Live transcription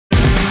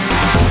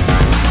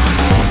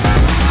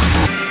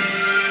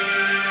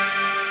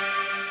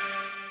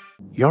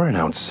You're an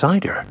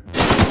outsider.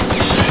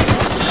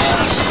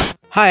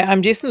 Hi,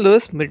 I'm Jaison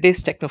Lewis,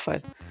 Midday's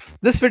Technophile.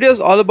 This video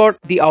is all about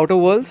The Outer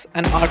Worlds,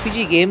 an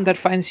RPG game that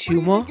finds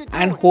humor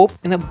and hope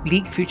in a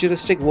bleak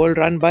futuristic world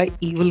run by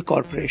evil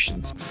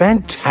corporations.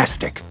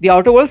 Fantastic. The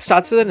Outer Worlds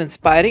starts with an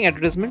inspiring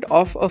advertisement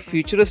of a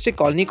futuristic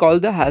colony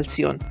called the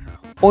Halcyon,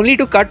 only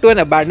to cut to an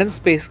abandoned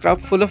spacecraft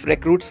full of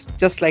recruits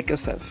just like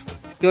yourself.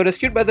 You're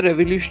rescued by the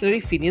revolutionary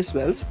Phineas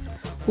Wells,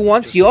 who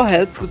wants your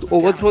help to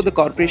overthrow the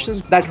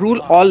corporations that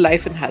rule all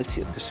life in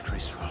Halcyon.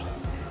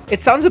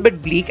 It sounds a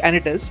bit bleak, and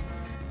it is,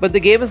 but the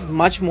game is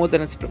much more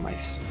than its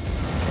premise.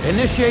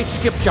 Initiate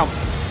skip jump.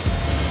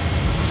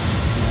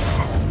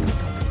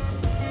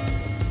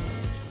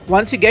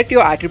 Once you get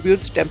your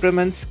attributes,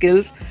 temperaments,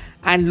 skills,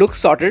 and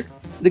looks sorted,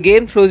 the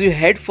game throws you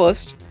head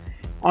first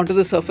onto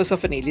the surface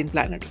of an alien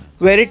planet,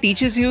 where it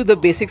teaches you the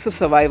basics of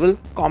survival,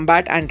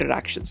 combat, and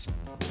interactions.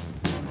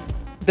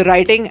 The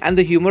writing and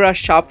the humor are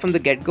sharp from the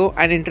get-go,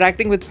 and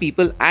interacting with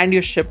people and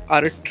your ship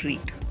are a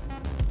treat.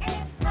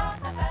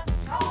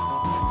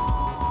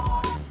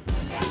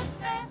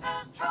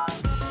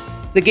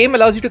 The game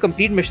allows you to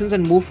complete missions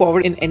and move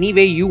forward in any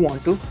way you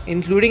want to,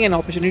 including an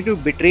opportunity to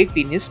betray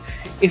Phineas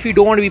if you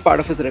don't want to be part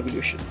of his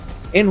revolution.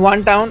 In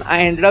one town, I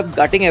ended up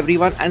gutting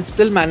everyone and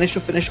still managed to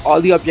finish all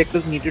the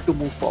objectives needed to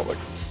move forward.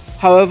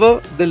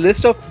 However, the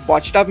list of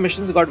botched up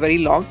missions got very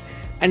long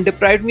and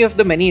deprived me of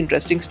the many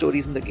interesting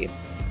stories in the game.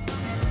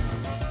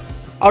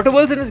 Outer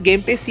Worlds in its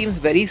gameplay seems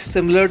very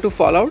similar to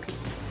Fallout.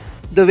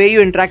 The way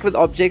you interact with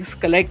objects,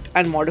 collect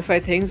and modify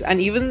things,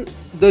 and even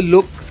the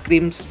look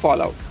screams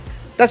Fallout.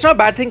 That's not a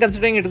bad thing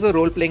considering it is a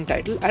role-playing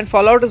title, and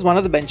Fallout is one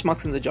of the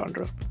benchmarks in the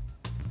genre.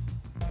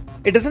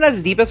 It isn't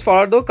as deep as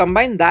Fallout though.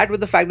 Combine that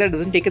with the fact that it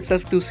doesn't take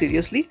itself too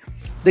seriously,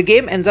 the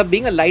game ends up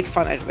being a light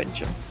fun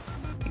adventure.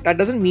 That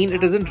doesn't mean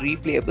it isn't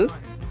replayable.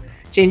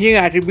 Changing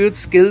your attributes,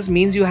 skills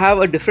means you have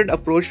a different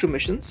approach to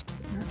missions,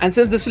 and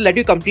since this will let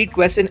you complete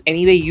quests in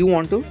any way you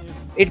want to,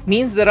 it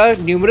means there are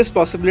numerous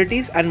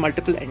possibilities and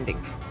multiple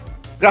endings.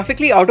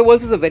 Graphically, Outer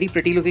Worlds is a very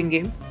pretty looking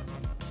game.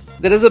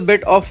 There is a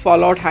bit of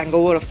Fallout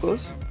hangover, of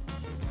course,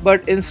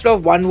 but instead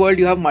of one world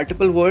you have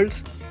multiple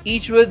worlds,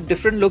 each with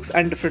different looks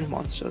and different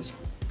monsters.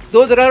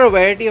 Though there are a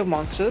variety of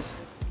monsters,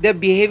 their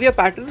behavior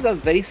patterns are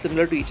very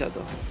similar to each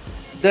other.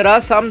 There are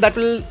some that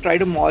will try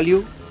to maul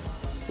you,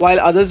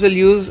 while others will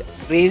use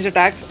ranged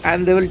attacks,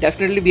 and there will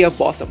definitely be a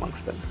boss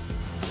amongst them.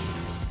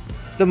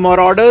 The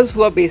Marauders,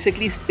 who are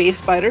basically space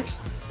pirates,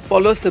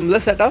 follow a similar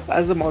setup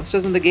as the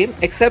monsters in the game,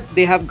 except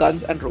they have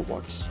guns and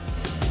robots.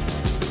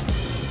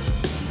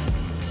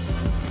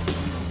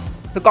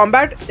 The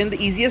combat in the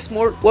easiest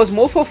mode was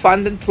more for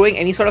fun than throwing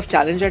any sort of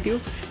challenge at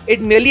you. It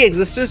merely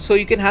existed so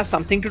you can have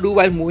something to do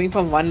while moving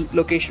from one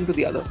location to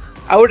the other.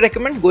 I would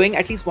recommend going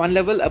at least one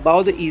level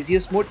above the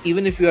easiest mode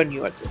even if you are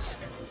new at this.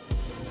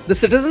 The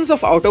citizens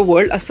of Outer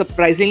World are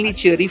surprisingly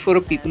cheery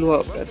for people who are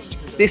oppressed.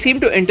 They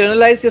seem to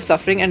internalize their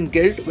suffering and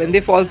guilt when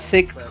they fall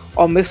sick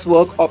or miss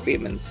work or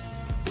payments.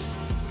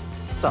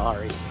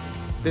 Sorry.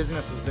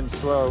 Business has been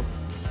slow.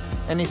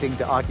 Anything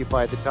to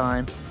occupy the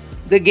time.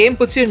 The game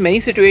puts you in many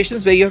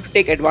situations where you have to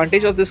take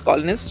advantage of this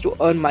colonist to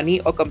earn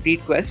money or complete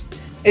quests.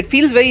 It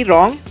feels very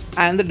wrong,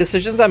 and the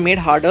decisions are made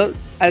harder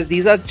as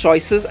these are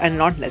choices and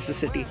not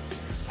necessity.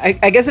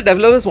 I guess the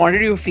developers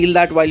wanted you to feel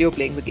that while you're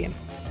playing the game.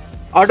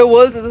 Outer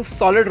Worlds is a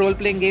solid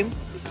role-playing game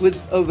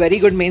with a very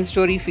good main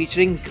story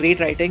featuring great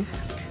writing.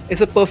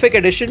 It's a perfect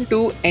addition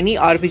to any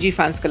RPG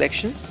fans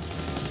collection,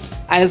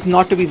 and it's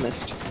not to be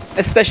missed,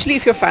 especially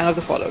if you're a fan of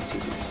the Fallout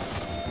series.